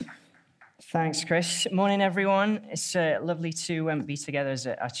Thanks, Chris. Morning, everyone. It's lovely to be together as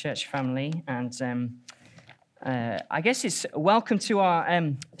a church family. And I guess it's welcome to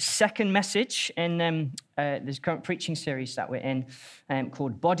our second message in this current preaching series that we're in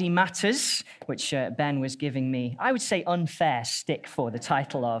called Body Matters, which Ben was giving me, I would say, unfair stick for the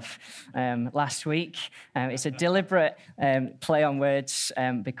title of last week. It's a deliberate play on words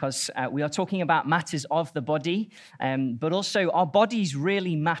because we are talking about matters of the body, but also our bodies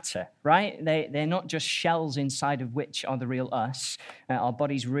really matter, right? They're not just shells inside of which are the real us. Our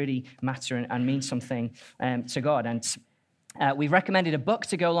bodies really matter and mean something to God. And we've recommended a book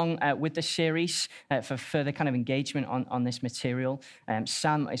to go along with the series for further kind of engagement on this material.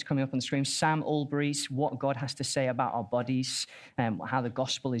 Sam is coming up on the screen. Sam Albury's What God Has to Say About Our Bodies, how the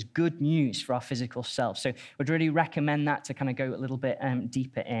gospel is good news for our physical self. So we'd really recommend that to kind of go a little bit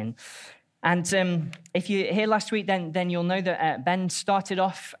deeper in. And if you're here last week, then you'll know that Ben started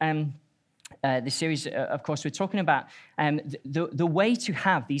off the series. Of course, we're talking about the way to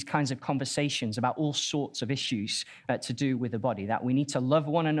have these kinds of conversations about all sorts of issues to do with the body, that we need to love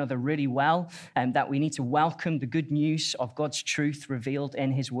one another really well, and that we need to welcome the good news of God's truth revealed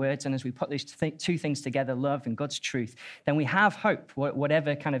in his words. And as we put those two things together, love and God's truth, then we have hope,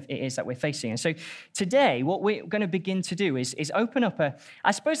 whatever kind of it is that we're facing. And so today, what we're going to begin to do is open up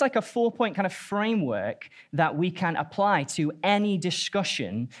I suppose like a 4-point kind of framework that we can apply to any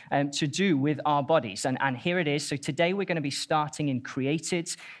discussion to do with our bodies. And here it is. So today we're going to be starting in created.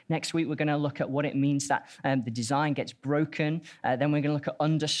 Next week we're going to look at what it means that the design gets broken. Then we're going to look at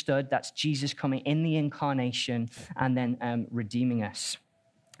understood. That's Jesus coming in the incarnation and then redeeming us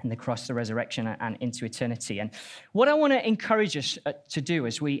in the cross, the resurrection, and into eternity. And what I want to encourage us to do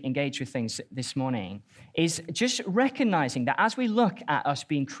as we engage with things this morning is just recognizing that as we look at us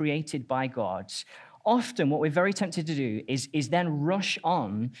being created by God, often what we're very tempted to do is then rush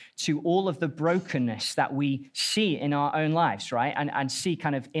on to all of the brokenness that we see in our own lives, right? And see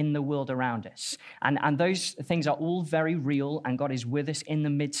kind of in the world around us. And those things are all very real, and God is with us in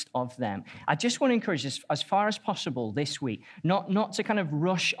the midst of them. I just want to encourage us as far as possible this week, not to kind of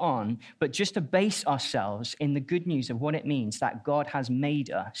rush on, but just to base ourselves in the good news of what it means that God has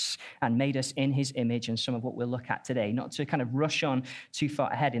made us and made us in his image, and some of what we'll look at today, not to kind of rush on too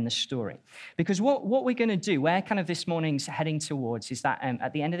far ahead in the story. Because what we're going to do, where kind of this morning's heading towards, is that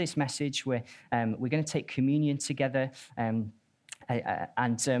at the end of this message, we're going to take communion together.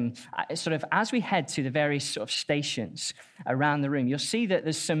 And sort of as we head to the various sort of stations around the room, you'll see that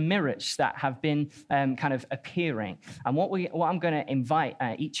there's some mirrors that have been kind of appearing. And what I'm going to invite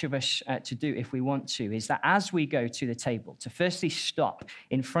each of us to do, if we want to, is that as we go to the table, to firstly stop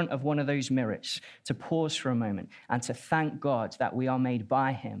in front of one of those mirrors, to pause for a moment and to thank God that we are made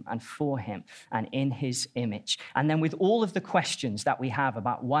by him and for him and in his image. And then with all of the questions that we have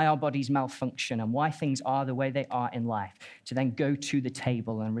about why our bodies malfunction and why things are the way they are in life, to then go to the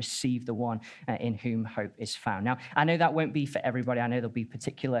table and receive the one in whom hope is found. Now, I know that won't be for everybody. I know there'll be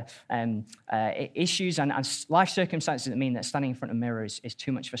particular issues and life circumstances that mean that standing in front of mirrors is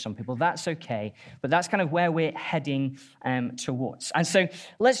too much for some people. That's okay, but that's kind of where we're heading towards. And so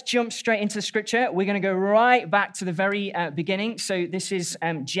let's jump straight into the scripture. We're going to go right back to the very beginning. So this is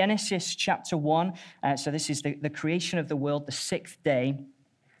Genesis chapter 1. So this is the creation of the world, the 6th day.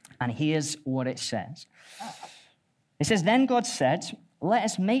 And here's what it says. It says, "Then God said, 'Let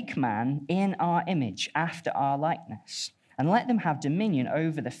us make man in our image, after our likeness, and let them have dominion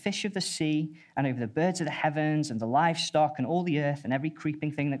over the fish of the sea, and over the birds of the heavens, and the livestock, and all the earth, and every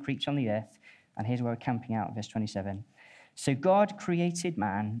creeping thing that creeps on the earth.'" And here's where we're camping out, verse 27. "So God created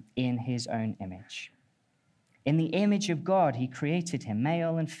man in his own image. In the image of God he created him,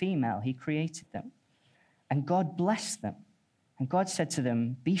 male and female he created them. And God blessed them. And God said to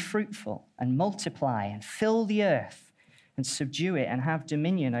them, 'Be fruitful, and multiply, and fill the earth, and subdue it, and have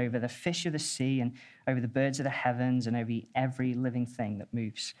dominion over the fish of the sea, and over the birds of the heavens, and over every living thing that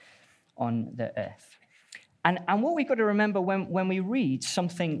moves on the earth.'" And what we've got to remember when we read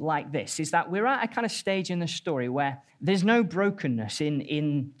something like this is that we're at a kind of stage in the story where there's no brokenness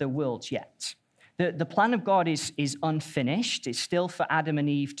in the world yet. The plan of God is unfinished. It's still for Adam and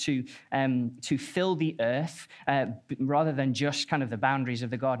Eve to fill the earth rather than just kind of the boundaries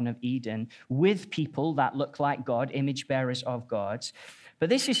of the Garden of Eden with people that look like God, image bearers of God. But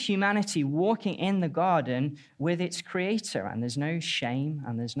this is humanity walking in the garden with its creator, and there's no shame,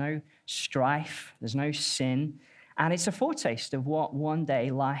 and there's no strife, there's no sin. And it's a foretaste of what one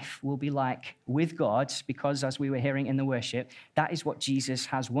day life will be like with God, because as we were hearing in the worship, that is what Jesus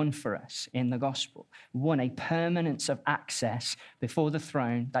has won for us in the gospel. Won a permanence of access before the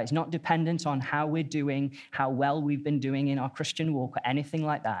throne that is not dependent on how we're doing, how well we've been doing in our Christian walk or anything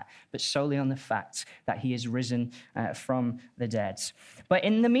like that, but solely on the fact that he is risen from the dead. But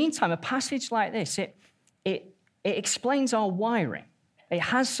in the meantime, a passage like this, it explains our wiring. It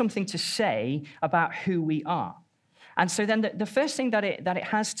has something to say about who we are. And so then the first thing that it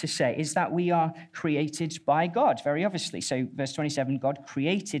has to say is that we are created by God, very obviously. So verse 27, God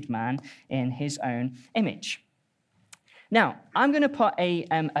created man in his own image. Now, I'm going to put a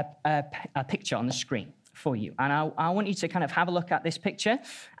picture on the screen for you. And I want you to kind of have a look at this picture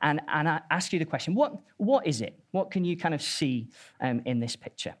and ask you the question, what is it? What can you kind of see in this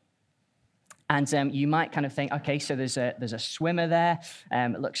picture? And you might kind of think, okay, so there's a swimmer there.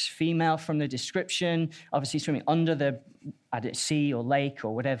 It looks female from the description, obviously swimming under the sea or lake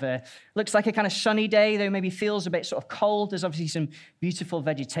or whatever. Looks like a kind of sunny day, though maybe feels a bit sort of cold. There's obviously some beautiful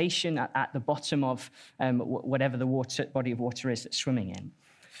vegetation at the bottom of whatever the body of water is that's swimming in.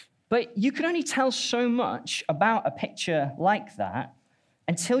 But you can only tell so much about a picture like that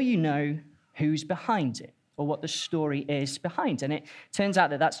until you know who's behind it, or what the story is behind. And it turns out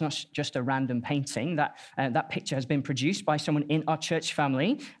that that's not just a random painting. That picture has been produced by someone in our church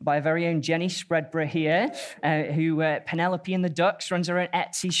family, by our very own Jenny Spreadborough here, who Penelope and the Ducks runs her own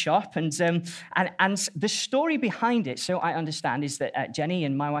Etsy shop. And the story behind it, so I understand, is that Jenny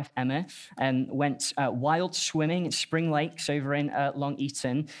and my wife Emma went wild swimming in spring lakes over in Long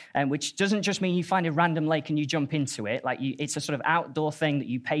Eaton, which doesn't just mean you find a random lake and you jump into it. It's a sort of outdoor thing that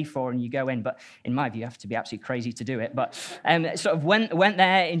you pay for and you go in. But in my view, you have to be absolutely crazy to do it, but sort of went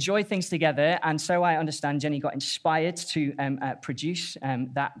there, enjoyed things together, and so I understand Jenny got inspired to produce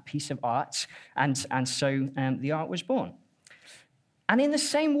that piece of art, and so the art was born. And in the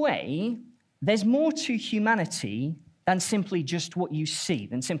same way, there's more to humanity than simply just what you see,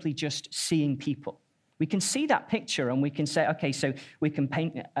 than simply just seeing people. We can see that picture and we can say, okay, so we can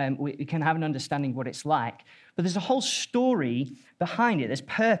paint, we can have an understanding of what it's like. But there's a whole story behind it. There's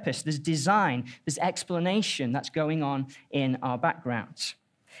purpose, there's design, there's explanation that's going on in our backgrounds.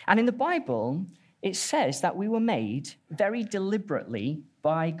 And in the Bible, it says that we were made very deliberately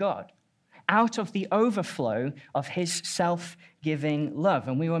by God, out of the overflow of his self-giving love.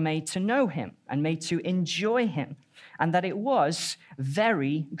 And we were made to know him and made to enjoy him, and that it was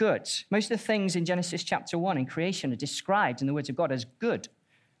very good. Most of the things in Genesis chapter 1 in creation are described in the words of God as good.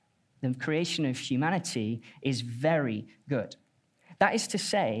 The creation of humanity is very good. That is to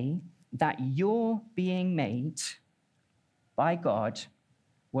say that your being made by God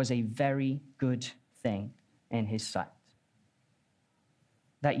was a very good thing in his sight.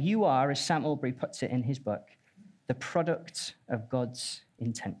 That you are, as Sam Albury puts it in his book, the product of God's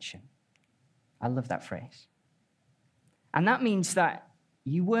intention. I love that phrase. And that means that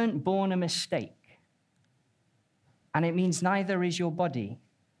you weren't born a mistake. And it means neither is your body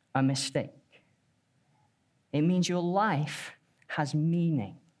a mistake. It means your life has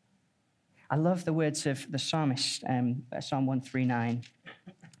meaning. I love the words of the psalmist, Psalm 139.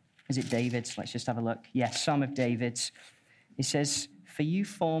 Is it David's? Let's just have a look. Yes, Psalm of David's. He says, "For you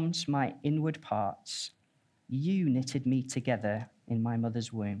formed my inward parts. You knitted me together in my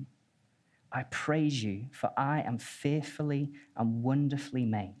mother's womb. I praise you, for I am fearfully and wonderfully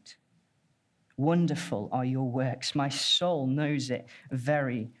made. Wonderful are your works. My soul knows it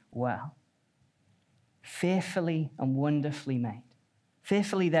very well." Fearfully and wonderfully made.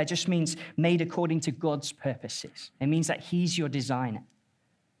 Fearfully there just means made according to God's purposes. It means that he's your designer.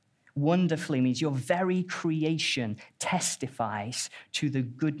 Wonderfully means your very creation testifies to the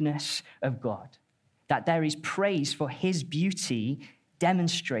goodness of God, that there is praise for his beauty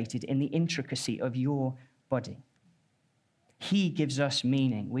demonstrated in the intricacy of your body. He gives us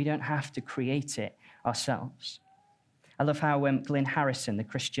meaning. We don't have to create it ourselves. I love how Glyn Harrison, the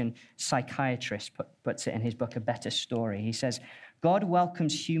Christian psychiatrist, puts it in his book, A Better Story. He says, God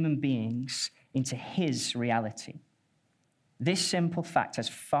welcomes human beings into his reality. This simple fact has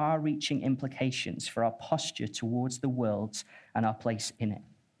far-reaching implications for our posture towards the world and our place in it.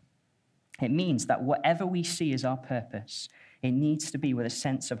 It means that whatever we see as our purpose, it needs to be with a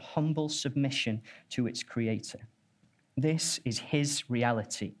sense of humble submission to its creator. This is his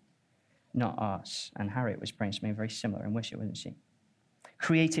reality, not ours. And Harriet was praying something very similar in worship, wasn't she?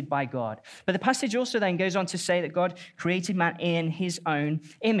 Created by God. But the passage also then goes on to say that God created man in his own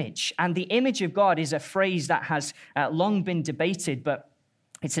image. And the image of God is a phrase that has long been debated, but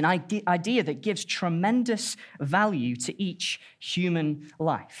it's an idea that gives tremendous value to each human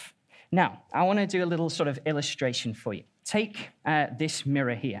life. Now, I want to do a little sort of illustration for you. Take this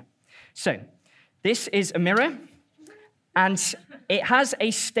mirror here. So, this is a mirror, and it has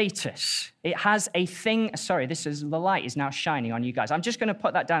a status. It has a thing. Sorry, the light is now shining on you guys. I'm just going to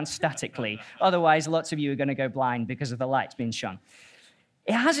put that down statically. Otherwise, lots of you are going to go blind because of the lights being shone.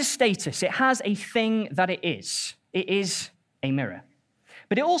 It has a status. It has a thing that it is. It is a mirror.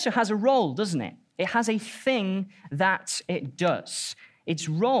 But it also has a role, doesn't it? It has a thing that it does. Its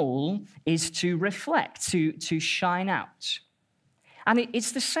role is to reflect, to shine out. And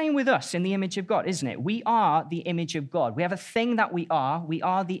it's the same with us in the image of God, isn't it? We are the image of God. We have a thing that we are. We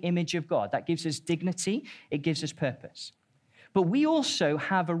are the image of God. That gives us dignity. It gives us purpose. But we also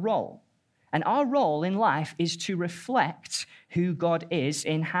have a role. And our role in life is to reflect who God is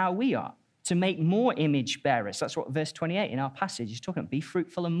in how we are, to make more image bearers. That's what verse 28 in our passage is talking about. Be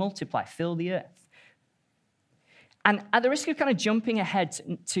fruitful and multiply, fill the earth. And at the risk of kind of jumping ahead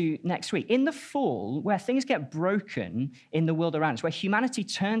to next week, in the fall, where things get broken in the world around us, where humanity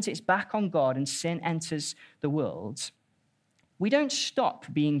turns its back on God and sin enters the world, we don't stop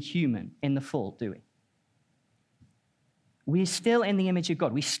being human in the fall, do we? We're still in the image of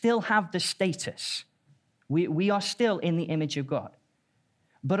God. We still have the status. We are still in the image of God.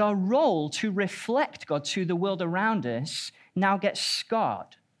 But our role to reflect God to the world around us now gets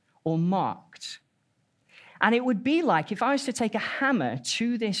scarred or marked. And it would be like if I was to take a hammer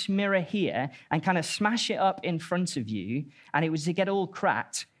to this mirror here and kind of smash it up in front of you, and it was to get all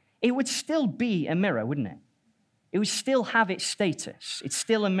cracked, it would still be a mirror, wouldn't it? It would still have its status. It's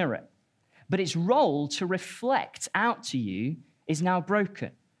still a mirror. But its role to reflect out to you is now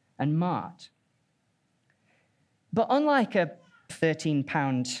broken and marred. But unlike a £13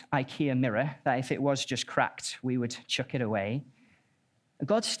 IKEA mirror, that if it was just cracked, we would chuck it away,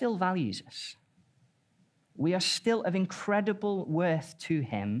 God still values us. We are still of incredible worth to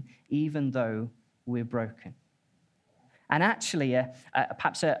him, even though we're broken. And actually,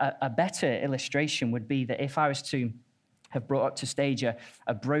 perhaps a better illustration would be that if I was to have brought up to stage a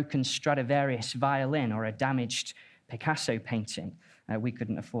broken Stradivarius violin or a damaged Picasso painting, we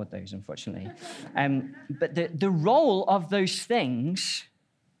couldn't afford those, unfortunately. But the role of those things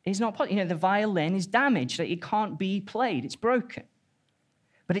is not, the violin is damaged, it can't be played, it's broken.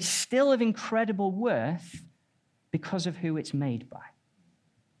 But it's still of incredible worth because of who it's made by.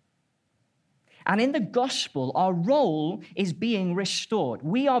 And in the gospel, our role is being restored.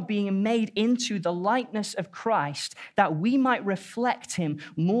 We are being made into the likeness of Christ that we might reflect him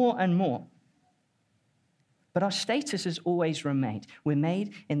more and more. But our status has always remained. We're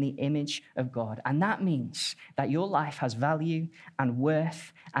made in the image of God. And that means that your life has value and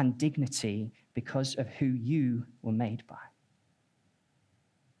worth and dignity because of who you were made by.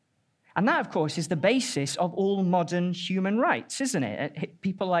 And that, of course, is the basis of all modern human rights, isn't it?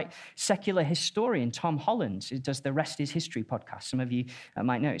 People like secular historian Tom Holland, who does the Rest is History podcast, some of you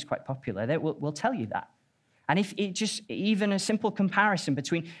might know it's quite popular, they will tell you that. And if it just, even a simple comparison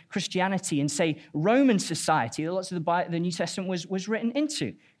between Christianity and, say, Roman society, lots of the New Testament was written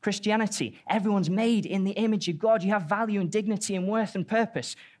into. Christianity, everyone's made in the image of God. You have value and dignity and worth and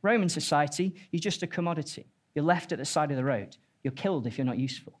purpose. Roman society, you're just a commodity. You're left at the side of the road. You're killed if you're not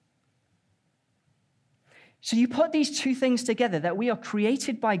useful. So you put these two things together, that we are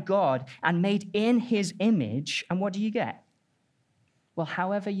created by God and made in his image, and what do you get? Well,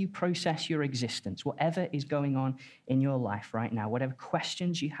 however you process your existence, whatever is going on in your life right now, whatever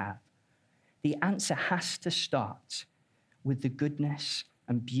questions you have, the answer has to start with the goodness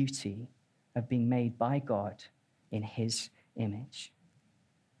and beauty of being made by God in his image.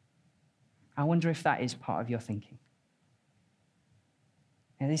 I wonder if that is part of your thinking.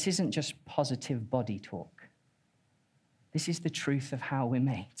 Now, this isn't just positive body talk. This is the truth of how we're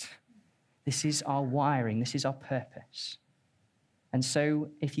made. This is our wiring. This is our purpose. And so,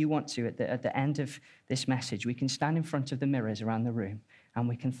 if you want to, at the end of this message, we can stand in front of the mirrors around the room and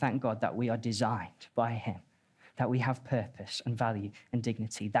we can thank God that we are designed by him, that we have purpose and value and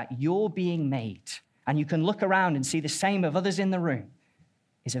dignity, that you're being made, and you can look around and see the same of others in the room,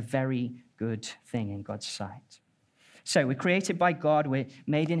 is a very good thing in God's sight. So, we're created by God, we're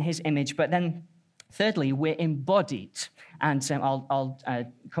made in his image, but then thirdly, we're embodied, and I'll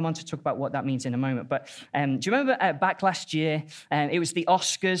come on to talk about what that means in a moment. But do you remember back last year, it was the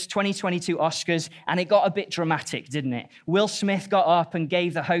Oscars, 2022 Oscars, and it got a bit dramatic, didn't it? Will Smith got up and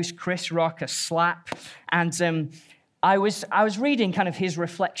gave the host, Chris Rock, a slap, and I was reading kind of his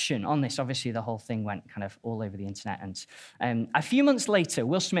reflection on this. Obviously, the whole thing went kind of all over the internet, and a few months later,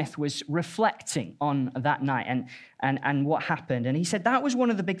 Will Smith was reflecting on that night and what happened, and he said, that was one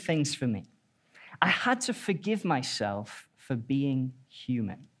of the big things for me. I had to forgive myself for being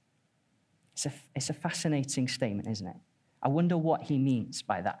human. It's a fascinating statement, isn't it? I wonder what he means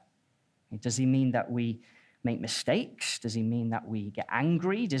by that. Does he mean that we make mistakes? Does he mean that we get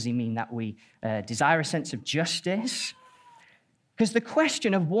angry? Does he mean that we desire a sense of justice? Because the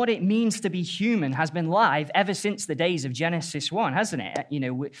question of what it means to be human has been live ever since the days of Genesis 1, hasn't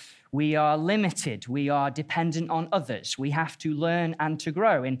it? We are limited. We are dependent on others. We have to learn and to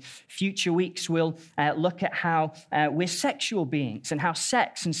grow. In future weeks, we'll look at how we're sexual beings and how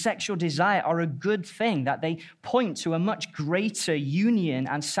sex and sexual desire are a good thing, that they point to a much greater union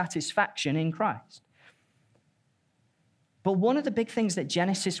and satisfaction in Christ. But one of the big things that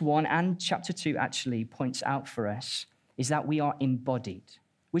Genesis 1 and chapter 2 actually points out for us is that we are embodied,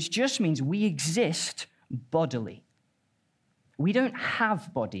 which just means we exist bodily. We don't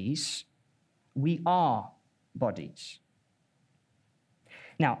have bodies, we are bodies.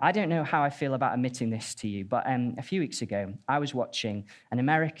 Now, I don't know how I feel about admitting this to you, but a few weeks ago, I was watching an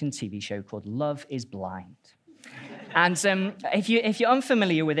American TV show called Love is Blind. And if you're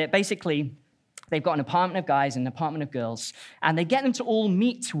unfamiliar with it, basically, they've got an apartment of guys and an apartment of girls, and they get them to all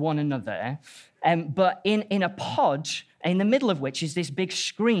meet one another, but in a pod, in the middle of which is this big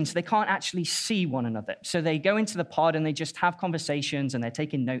screen, so they can't actually see one another. So they go into the pod and they just have conversations and they're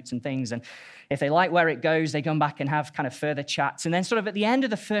taking notes and things. And if they like where it goes, they come back and have kind of further chats. And then sort of at the end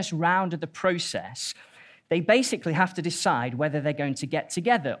of the first round of the process, they basically have to decide whether they're going to get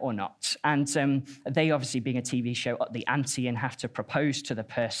together or not. And they, obviously being a TV show, up the ante and have to propose to the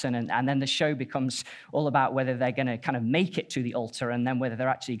person. And then the show becomes all about whether they're going to kind of make it to the altar and then whether they're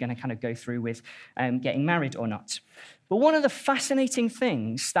actually going to kind of go through with getting married or not. But one of the fascinating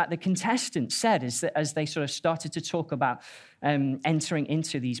things that the contestants said is that as they sort of started to talk about entering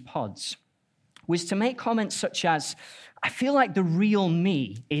into these pods was to make comments such as, I feel like the real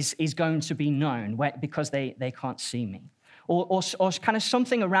me is going to be known because they can't see me. Or kind of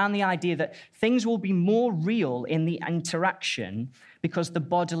something around the idea that things will be more real in the interaction because the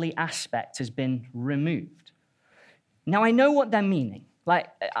bodily aspect has been removed. Now, I know what they're meaning. Like,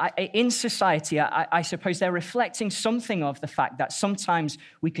 in society, I suppose they're reflecting something of the fact that sometimes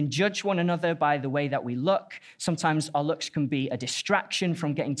we can judge one another by the way that we look. Sometimes our looks can be a distraction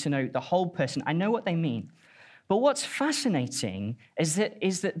from getting to know the whole person. I know what they mean. But what's fascinating is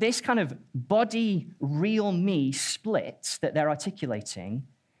that this kind of body, real me split that they're articulating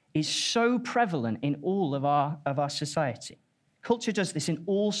is so prevalent in all of our society. Culture does this in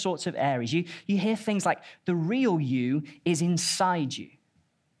all sorts of areas. You hear things like, the real you is inside you.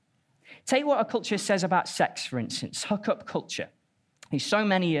 Take what a culture says about sex, for instance, hookup culture. So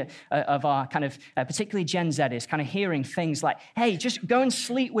many of our kind of, particularly Gen Z, is kind of hearing things like, hey, just go and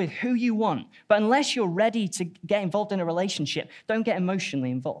sleep with who you want. But unless you're ready to get involved in a relationship, don't get emotionally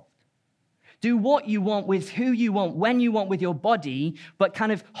involved. Do what you want with who you want, when you want with your body, but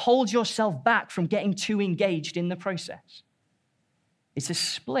kind of hold yourself back from getting too engaged in the process. It's a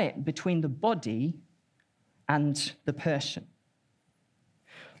split between the body and the person.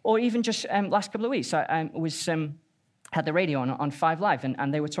 Or even just last couple of weeks, I had the radio on 5 Live,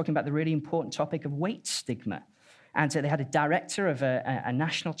 and they were talking about the really important topic of weight stigma. And they had a director of a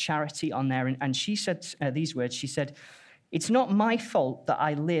national charity on there, and she said these words. She said, "It's not my fault that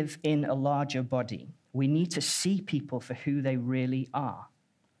I live in a larger body. We need to see people for who they really are."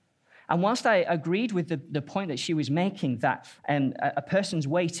 And whilst I agreed with the point that she was making, that a person's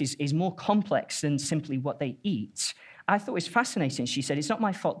weight is more complex than simply what they eat, I thought it was fascinating. She said, it's not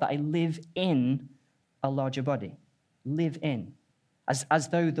my fault that I live in a larger body. Live in. As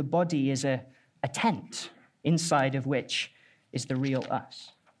though the body is a tent inside of which is the real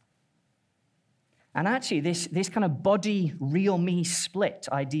us. And actually, this kind of body, real me split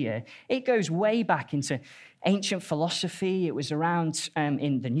idea, it goes way back into ancient philosophy. It was around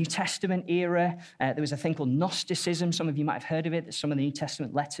in the New Testament era. There was a thing called Gnosticism. Some of you might have heard of it, that some of the New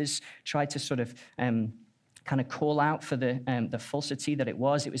Testament letters tried to sort of kind of call out for the falsity that it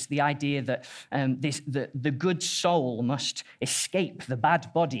was. It was the idea that the good soul must escape the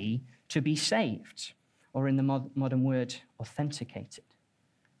bad body to be saved, or in the modern word, authenticated.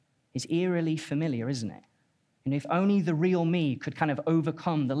 It's eerily familiar, isn't it? And if only the real me could kind of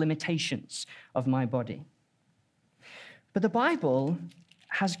overcome the limitations of my body. But the Bible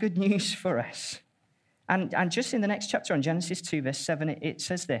has good news for us. And just in the next chapter, on Genesis 2, verse 7, it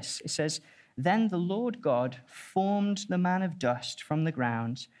says this. It says, "Then the Lord God formed the man of dust from the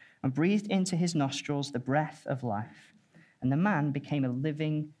ground and breathed into his nostrils the breath of life. And the man became a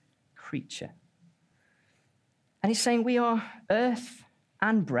living creature." And he's saying we are earth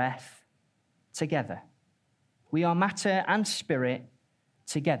and breath together. We are matter and spirit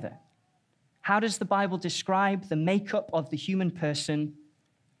together. How does the Bible describe the makeup of the human person?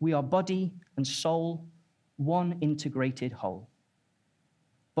 We are body and soul, one integrated whole.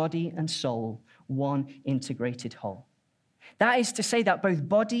 Body and soul, one integrated whole. That is to say that both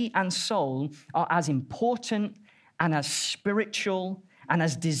body and soul are as important and as spiritual and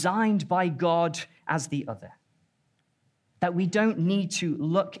as designed by God as the other. That we don't need to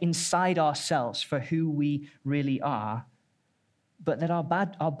look inside ourselves for who we really are, but that our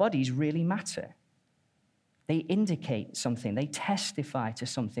bodies really matter. They indicate something. They testify to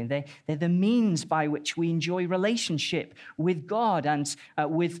something. They're the means by which we enjoy relationship with God and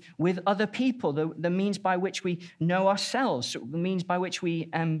with other people, the means by which we know ourselves, the means by which we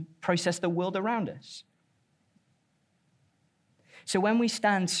process the world around us. So when we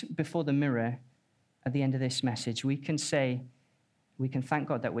stand before the mirror at the end of this message, we can thank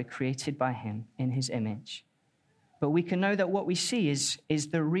God that we're created by him in his image. But we can know that what we see is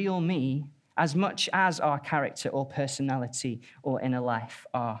the real me, as much as our character or personality or inner life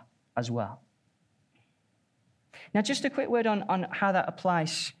are as well. Now, just a quick word on how that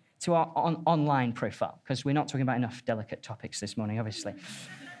applies to our online profile, because we're not talking about enough delicate topics this morning, obviously.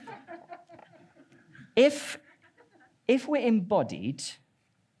 If we're embodied,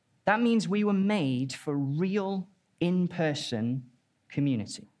 that means we were made for real, in-person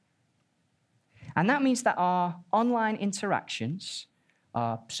community. And that means that our online interactions,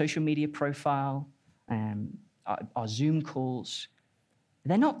 our social media profile, our Zoom calls,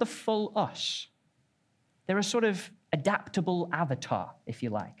 they're not the full us. They're a sort of adaptable avatar, if you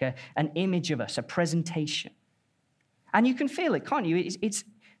like, an image of us, a presentation. And you can feel it, can't you? It's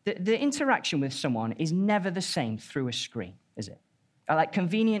the interaction with someone is never the same through a screen, is it? Like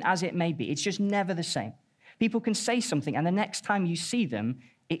convenient as it may be, it's just never the same. People can say something, and the next time you see them,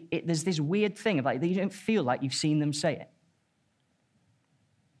 there's this weird thing of like you don't feel like you've seen them say it.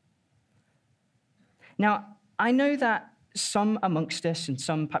 Now, I know that some amongst us, and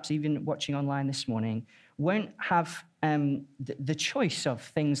some perhaps even watching online this morning, won't have the choice of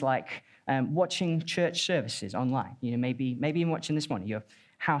things like watching church services online. You know, maybe you're watching this morning, you're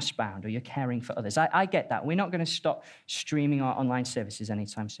housebound or you're caring for others. I get that. We're not going to stop streaming our online services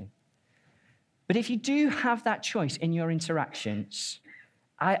anytime soon. But if you do have that choice in your interactions,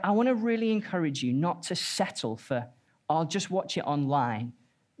 I want to really encourage you not to settle for, I'll just watch it online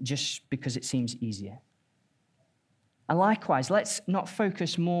just because it seems easier. And likewise, let's not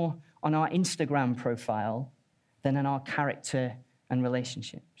focus more on our Instagram profile than on our character and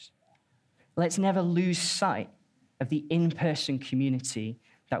relationships. Let's never lose sight of the in-person community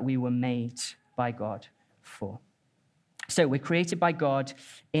that we were made by God for. So we're created by God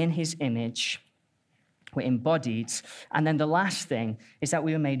in his image. We're embodied. And then the last thing is that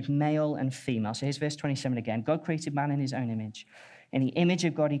we were made male and female. So here's verse 27 again. God created man in his own image. In the image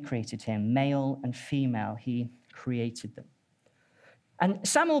of God, he created him. Male and female, he created them. And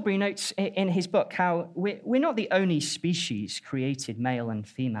Sam Albury notes in his book how we're not the only species created male and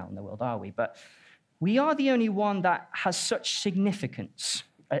female in the world, are we? But we are the only one that has such significance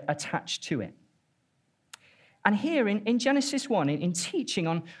attached to it. And here in Genesis 1, in teaching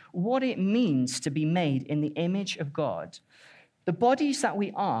on what it means to be made in the image of God, the bodies that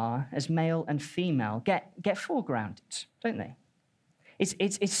we are as male and female get foregrounded, don't they?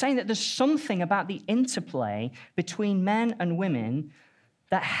 It's saying that there's something about the interplay between men and women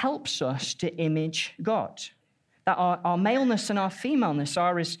that helps us to image God. That our maleness and our femaleness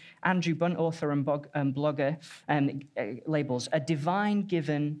are, as Andrew Bunt, author and blogger, labels, a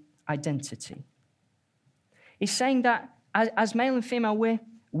divine-given identity. He's saying that as male and female,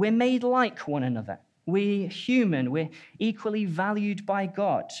 we're made like one another. We're human. We're equally valued by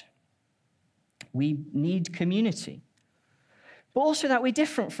God. We need community. But also that we're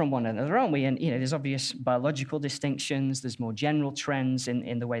different from one another, aren't we? And, there's obvious biological distinctions. There's more general trends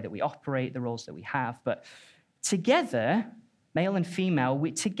in the way that we operate, the roles that we have. But together, male and female,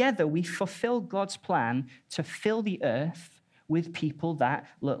 together we fulfill God's plan to fill the earth with people that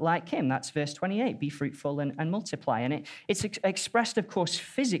look like him. That's verse 28, be fruitful and multiply. And it's expressed, of course,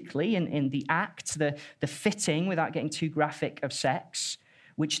 physically in the act, the fitting, without getting too graphic, of sex,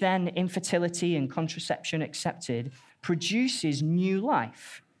 which then, infertility and contraception accepted, produces new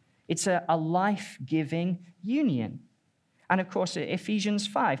life. It's a life-giving union. And of course, Ephesians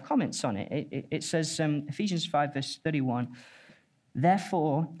 5 comments on it. It says, Ephesians 5, verse 31,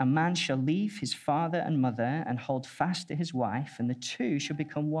 therefore, a man shall leave his father and mother and hold fast to his wife, and the two shall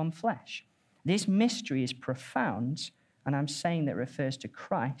become one flesh. This mystery is profound, and I'm saying that it refers to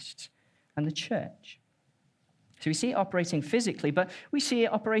Christ and the church. So we see it operating physically, but we see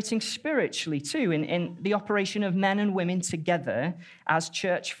it operating spiritually too, in the operation of men and women together as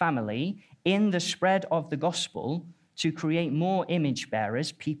church family in the spread of the gospel to create more image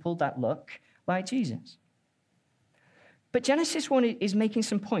bearers, people that look like Jesus. But Genesis 1 is making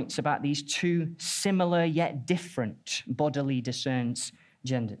some points about these two similar yet different bodily discerned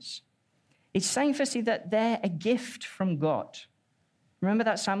genders. It's saying, firstly, that they're a gift from God. Remember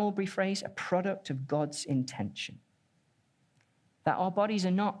that Sam Albury phrase, a product of God's intention. That our bodies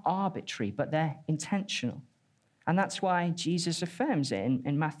are not arbitrary, but they're intentional. And that's why Jesus affirms it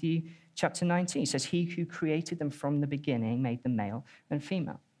in Matthew chapter 19. He says, he who created them from the beginning made them male and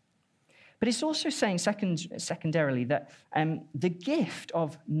female. But it's also saying secondarily that the gift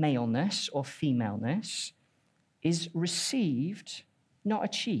of maleness or femaleness is received, not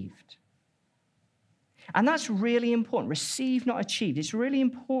achieved. And that's really important. Received, not achieved. It's really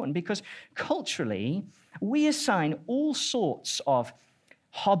important because culturally, we assign all sorts of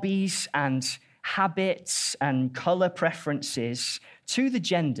hobbies and habits and color preferences to the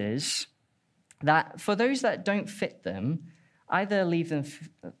genders that, for those that don't fit them, either leave them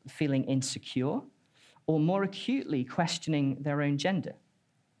feeling insecure or more acutely questioning their own gender.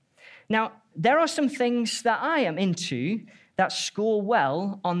 Now, there are some things that I am into that score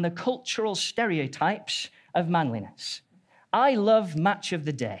well on the cultural stereotypes of manliness. I love Match of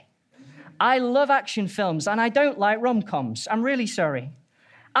the Day. I love action films, and I don't like rom-coms. I'm really sorry.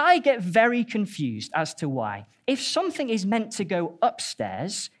 I get very confused as to why. If something is meant to go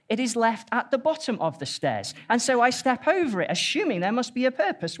upstairs, it is left at the bottom of the stairs. And so I step over it, assuming there must be a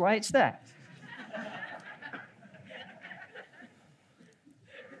purpose why it's there.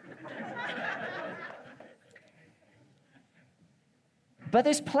 But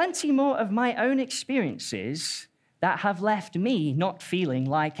there's plenty more of my own experiences that have left me not feeling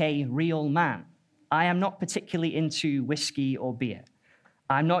like a real man. I am not particularly into whiskey or beer.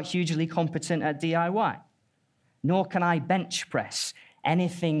 I'm not hugely competent at DIY, nor can I bench press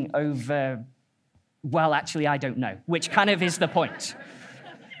anything over, well, actually, I don't know, which kind of is the point.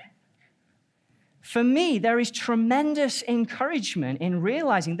 For me, there is tremendous encouragement in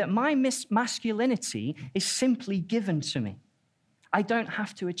realizing that my masculinity is simply given to me. I don't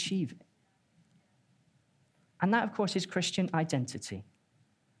have to achieve it. And that, of course, is Christian identity.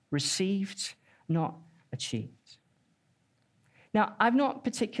 Received, not achieved. Now, I've not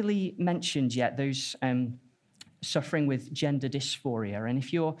particularly mentioned yet those suffering with gender dysphoria. And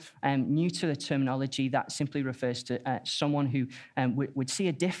if you're new to the terminology, that simply refers to someone who would see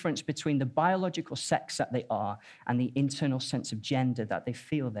a difference between the biological sex that they are and the internal sense of gender that they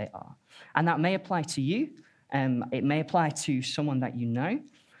feel they are. And that may apply to you. It may apply to someone that you know.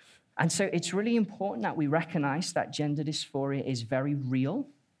 And so it's really important that we recognize that gender dysphoria is very real.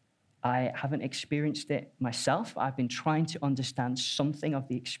 I haven't experienced it myself. I've been trying to understand something of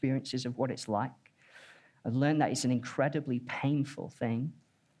the experiences of what it's like. I've learned that it's an incredibly painful thing.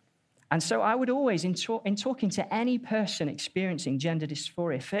 And so I would always, in talking to any person experiencing gender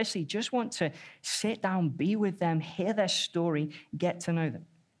dysphoria, firstly, just want to sit down, be with them, hear their story, get to know them.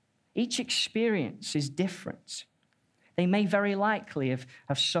 Each experience is different. They may very likely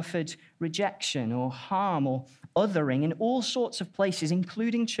have suffered rejection or harm or othering in all sorts of places,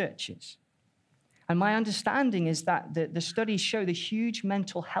 including churches. And my understanding is that the studies show the huge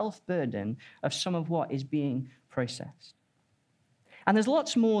mental health burden of some of what is being processed. And there's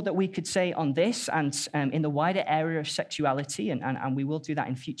lots more that we could say on this and in the wider area of sexuality, and we will do that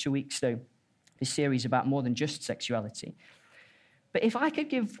in future weeks, though, this series about more than just sexuality. But if I could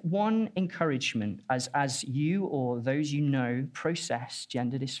give one encouragement as you or those you know process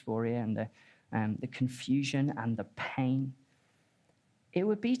gender dysphoria and the confusion and the pain, it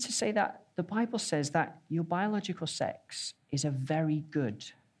would be to say that the Bible says that your biological sex is a very good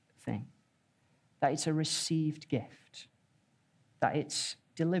thing, that it's a received gift, that it's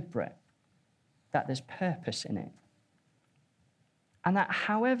deliberate, that there's purpose in it, and that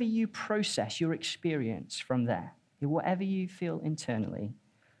however you process your experience from there, whatever you feel internally,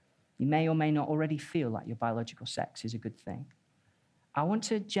 you may or may not already feel like your biological sex is a good thing. I want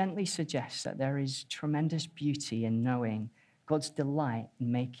to gently suggest that there is tremendous beauty in knowing God's delight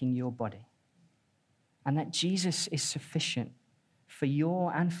in making your body, and that Jesus is sufficient for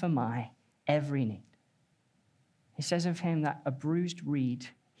your and for my every need. He says of him that a bruised reed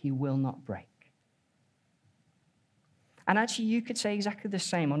he will not break. And actually, you could say exactly the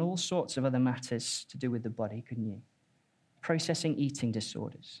same on all sorts of other matters to do with the body, couldn't you? Processing eating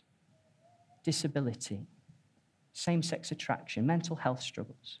disorders, disability, same-sex attraction, mental health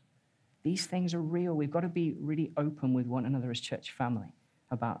struggles. These things are real. We've got to be really open with one another as church family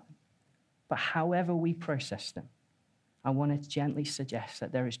about them. But however we process them, I want to gently suggest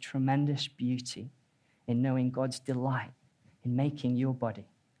that there is tremendous beauty in knowing God's delight in making your body,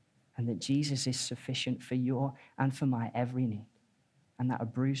 and that Jesus is sufficient for your and for my every need, and that a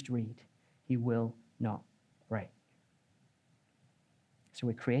bruised reed he will not break. So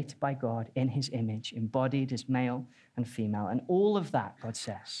we're created by God in his image, embodied as male and female, and all of that, God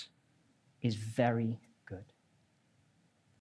says, is very